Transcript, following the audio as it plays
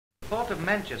port of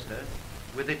Manchester,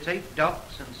 with its 8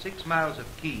 docks and 6 miles of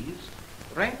quays,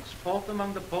 ranks fourth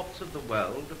among the ports of the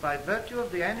world by virtue of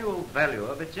the annual value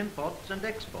of its imports and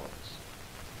exports.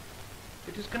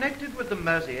 It is connected with the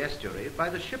Mersey estuary by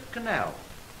the Ship Canal,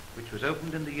 which was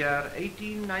opened in the year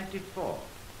 1894.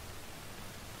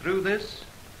 Through this,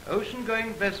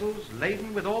 ocean-going vessels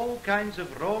laden with all kinds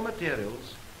of raw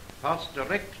materials pass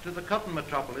direct to the cotton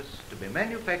metropolis to be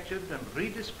manufactured and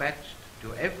redispatched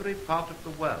to every part of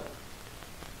the world.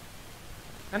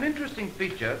 An interesting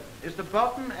feature is the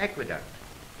Barton Aqueduct,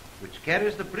 which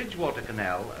carries the Bridgewater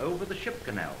Canal over the Ship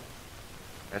Canal.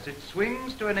 As it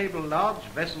swings to enable large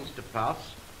vessels to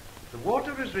pass, the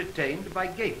water is retained by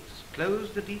gates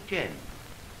closed at each end.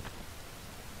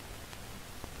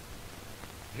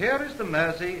 Here is the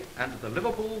Mersey and the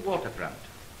Liverpool waterfront.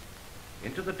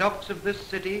 Into the docks of this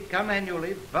city come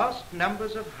annually vast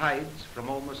numbers of hides from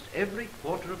almost every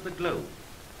quarter of the globe.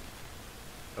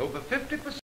 Over 50%